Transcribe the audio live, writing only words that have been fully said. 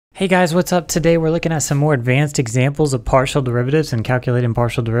Hey guys, what's up? Today we're looking at some more advanced examples of partial derivatives and calculating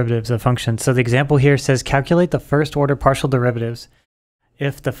partial derivatives of functions. So the example here says calculate the first order partial derivatives.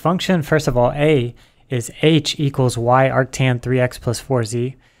 If the function, first of all, a is h equals y arctan 3x plus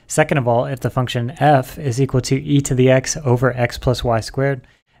 4z. Second of all, if the function f is equal to e to the x over x plus y squared.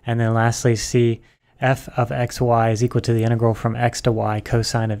 And then lastly, c, f of xy is equal to the integral from x to y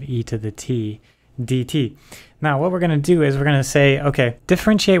cosine of e to the t dt. Now what we're going to do is we're going to say, okay,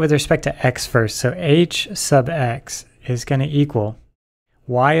 differentiate with respect to x first. So h sub x is going to equal,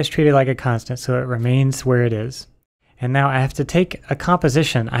 y is treated like a constant, so it remains where it is. And now I have to take a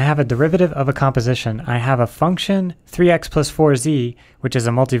composition. I have a derivative of a composition. I have a function 3x plus 4z, which is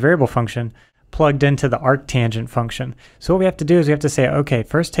a multivariable function, plugged into the arctangent function. So what we have to do is we have to say, okay,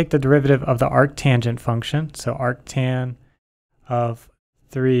 first take the derivative of the arctangent function. So arctan of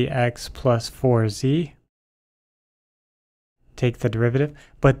 3x plus 4z. Take the derivative,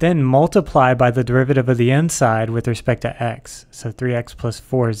 but then multiply by the derivative of the inside with respect to x. So 3x plus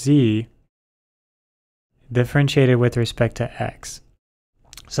 4z differentiated with respect to x.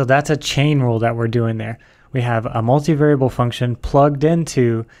 So that's a chain rule that we're doing there. We have a multivariable function plugged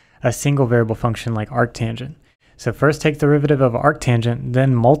into a single variable function like arctangent. So first take the derivative of arctangent,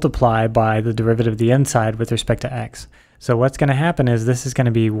 then multiply by the derivative of the inside with respect to x. So what's going to happen is this is going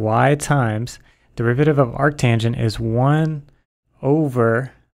to be y times derivative of arctangent is 1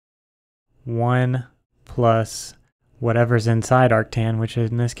 over 1 plus whatever's inside arctan, which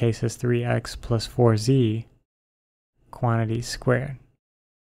in this case is 3x plus 4z quantity squared.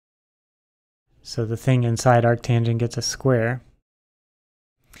 So the thing inside arctangent gets a square.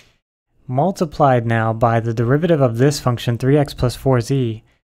 Multiplied now by the derivative of this function 3x plus 4z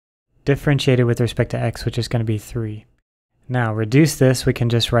differentiated with respect to x, which is going to be 3. Now reduce this, we can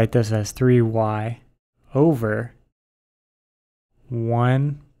just write this as 3y over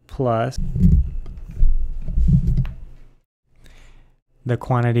 1 plus the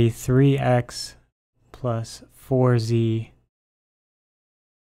quantity 3x plus 4z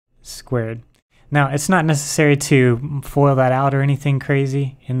squared. Now it's not necessary to FOIL that out or anything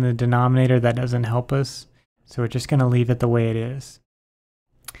crazy in the denominator. That doesn't help us. So we're just going to leave it the way it is.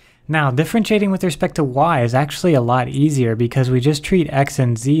 Now differentiating with respect to y is actually a lot easier because we just treat x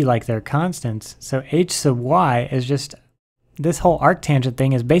and z like they're constants. So h sub y is just, this whole arctangent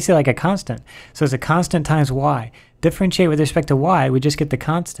thing is basically like a constant. So it's a constant times y. Differentiate with respect to y, we just get the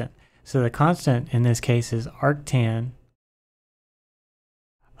constant. So the constant in this case is arctan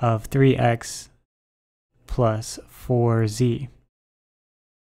of 3x plus 4z.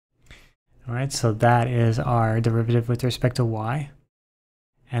 All right, so that is our derivative with respect to y.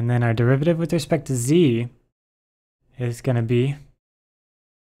 And then our derivative with respect to z is going to be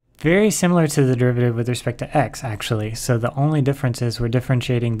very similar to the derivative with respect to x, actually. So the only difference is we're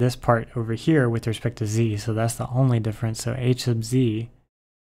differentiating this part over here with respect to z. So that's the only difference. So h sub z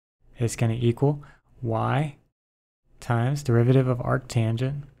is going to equal y times derivative of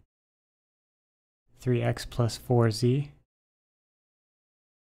arctangent 3x plus 4z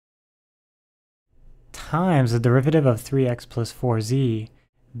times the derivative of 3x plus 4z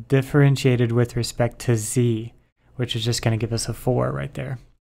differentiated with respect to z, which is just going to give us a 4 right there.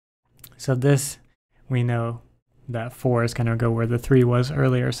 So this, we know that 4 is going to go where the 3 was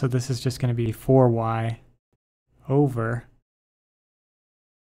earlier. So this is just going to be 4y over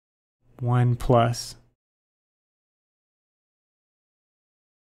 1 plus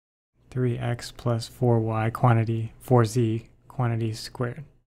 3x plus 4y quantity, 4z quantity squared.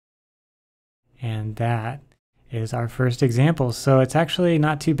 And that is our first example. So it's actually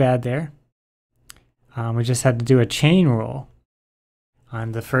not too bad there. We just had to do a chain rule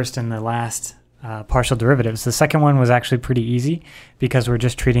on the first and the last partial derivatives. The second one was actually pretty easy because we're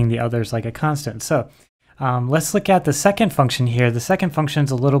just treating the others like a constant. So let's look at the second function here. The second function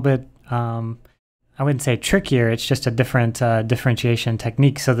is a little bit, I wouldn't say trickier, it's just a different differentiation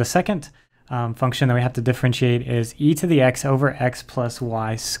technique. So the second function that we have to differentiate is e to the x over x plus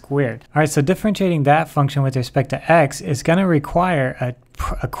y squared. All right, so differentiating that function with respect to x is going to require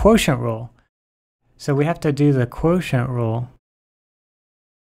a quotient rule. So we have to do the quotient rule.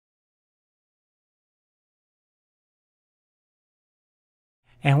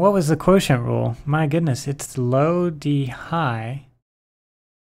 And what was the quotient rule? My goodness, it's low d high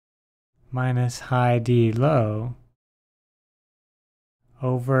minus high d low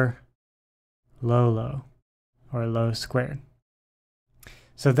over low low, or low squared.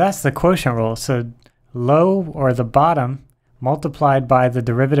 So that's the quotient rule. So low, or the bottom, multiplied by the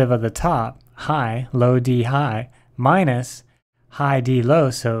derivative of the top, high, low d high, minus high d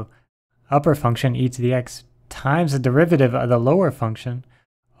low, so upper function e to the x times the derivative of the lower function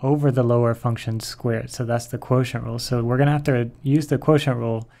over the lower function squared. So that's the quotient rule. So we're going to have to use the quotient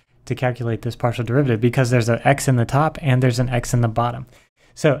rule to calculate this partial derivative because there's an x in the top and there's an x in the bottom.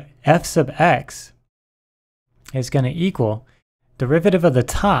 So f sub x is going to equal derivative of the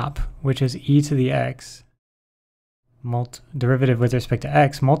top, which is e to the x, derivative with respect to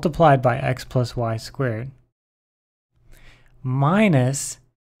x, multiplied by x plus y squared, minus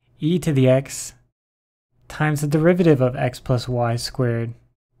e to the x times the derivative of x plus y squared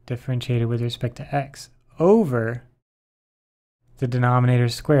differentiated with respect to x over the denominator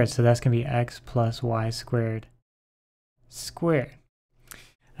squared. So that's going to be x plus y squared squared.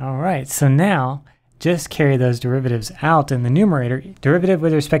 All right, so now just carry those derivatives out in the numerator. Derivative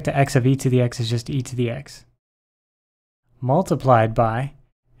with respect to x of e to the x is just e to the x multiplied by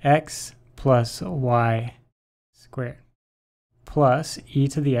x plus y squared plus e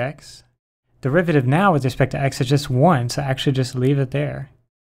to the x. Derivative now with respect to x is just 1, so actually just leave it there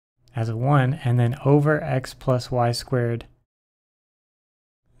as a 1, and then over x plus y squared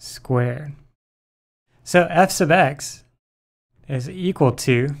squared. So f sub x is equal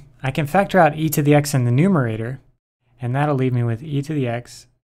to, I can factor out e to the x in the numerator, and that'll leave me with e to the x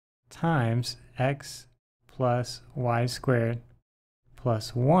times x plus y squared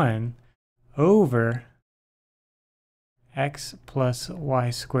plus 1 over x plus y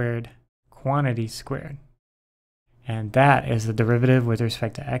squared quantity squared. And that is the derivative with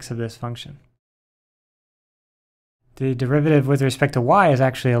respect to x of this function. The derivative with respect to y is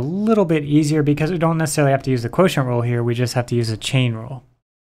actually a little bit easier because we don't necessarily have to use the quotient rule here, we just have to use a chain rule.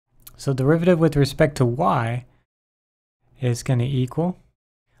 So derivative with respect to y is going to equal,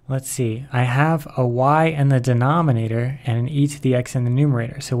 let's see, I have a y in the denominator and an e to the x in the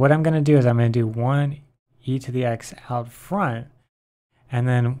numerator. So what I'm going to do is I'm going to do 1 e to the x out front, and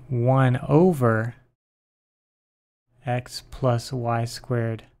then 1 over x plus y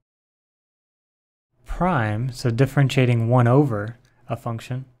squared prime, so differentiating 1 over a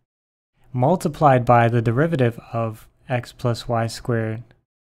function, multiplied by the derivative of x plus y squared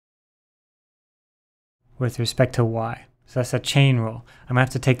with respect to y. So that's a chain rule. I'm going to have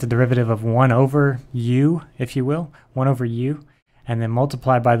to take the derivative of 1 over u, if you will, 1 over u, and then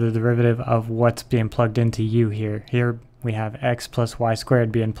multiply by the derivative of what's being plugged into u here. Here we have x plus y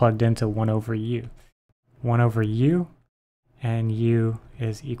squared being plugged into 1 over u. 1 over u, and u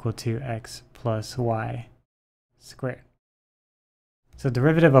is equal to x plus y squared. So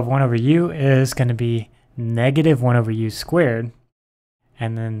derivative of 1 over u is going to be negative 1 over u squared,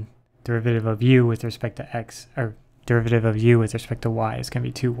 and then derivative of u with respect to x, or derivative of u with respect to y is going to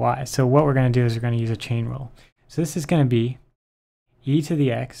be 2y. So what we're going to do is we're going to use a chain rule. So this is going to be e to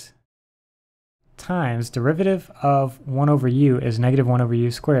the x times derivative of 1 over u is negative 1 over u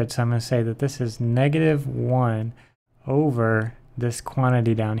squared. So I'm going to say that this is negative 1 over this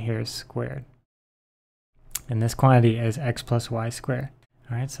quantity down here squared. And this quantity is x plus y squared.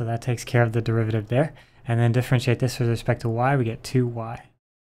 All right, so that takes care of the derivative there. And then differentiate this with respect to y, we get 2y.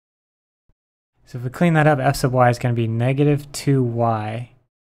 So if we clean that up, f sub y is going to be negative 2y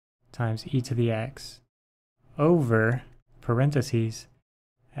times e to the x over, parentheses,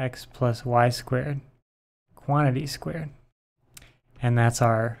 x plus y squared, quantity squared. And that's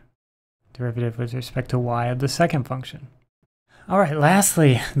our derivative with respect to y of the second function. All right,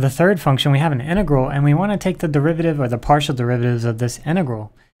 lastly, the third function, we have an integral, and we want to take the derivative or the partial derivatives of this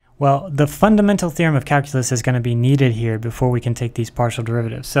integral. Well, the fundamental theorem of calculus is going to be needed here before we can take these partial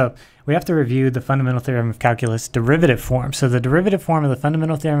derivatives. So we have to review the fundamental theorem of calculus derivative form. So the derivative form of the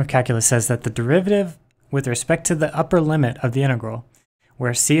fundamental theorem of calculus says that the derivative with respect to the upper limit of the integral,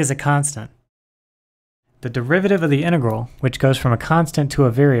 where c is a constant, the derivative of the integral, which goes from a constant to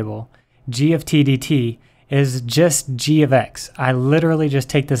a variable, g of t dt, is just g of x. I literally just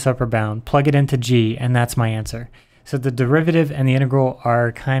take this upper bound, plug it into g, and that's my answer. So the derivative and the integral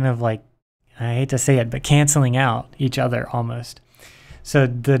are kind of like, I hate to say it, but canceling out each other almost. So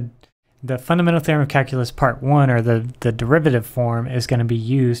the fundamental theorem of calculus part 1, or the derivative form, is going to be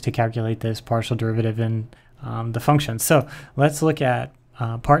used to calculate this partial derivative in the function. So let's look at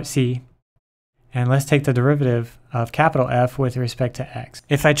part C, and let's take the derivative of capital F with respect to x.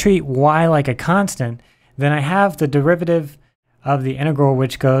 If I treat y like a constant, then I have the derivative of the integral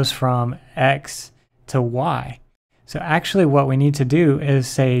which goes from x to y. So actually what we need to do is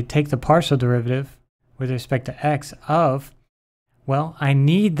say take the partial derivative with respect to x of, well, I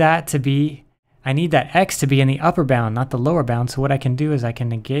need that x to be in the upper bound, not the lower bound. So what I can do is I can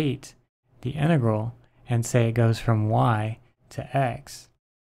negate the integral and say it goes from y to x,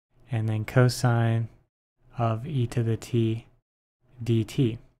 and then cosine of e to the t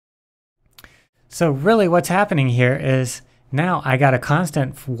dt. So really what's happening here is Now I got a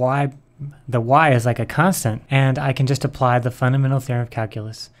constant for y. The y is like a constant, and I can just apply the fundamental theorem of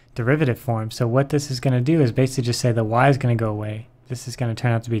calculus derivative form. So what this is going to do is basically just say the y is going to go away. This is going to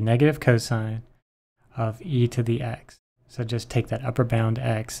turn out to be negative cosine of e to the x. So just take that upper bound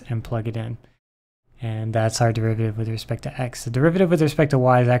x and plug it in. And that's our derivative with respect to x. The derivative with respect to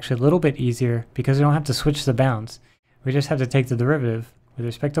y is actually a little bit easier because we don't have to switch the bounds. We just have to take the derivative with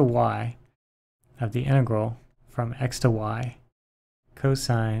respect to y of the integral from x to y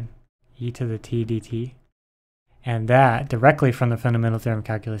cosine e to the t dt. And that, directly from the fundamental theorem of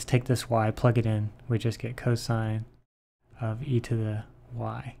calculus, take this y, plug it in, we just get cosine of e to the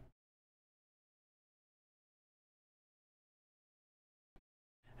y.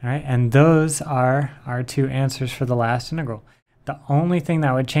 All right, and those are our two answers for the last integral. The only thing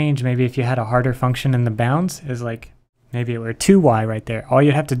that would change, maybe if you had a harder function in the bounds, is like maybe it were 2y right there. All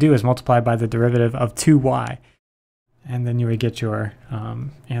you'd have to do is multiply by the derivative of 2y, and then you would get your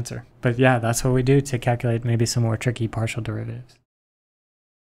answer. But yeah, that's what we do to calculate maybe some more tricky partial derivatives.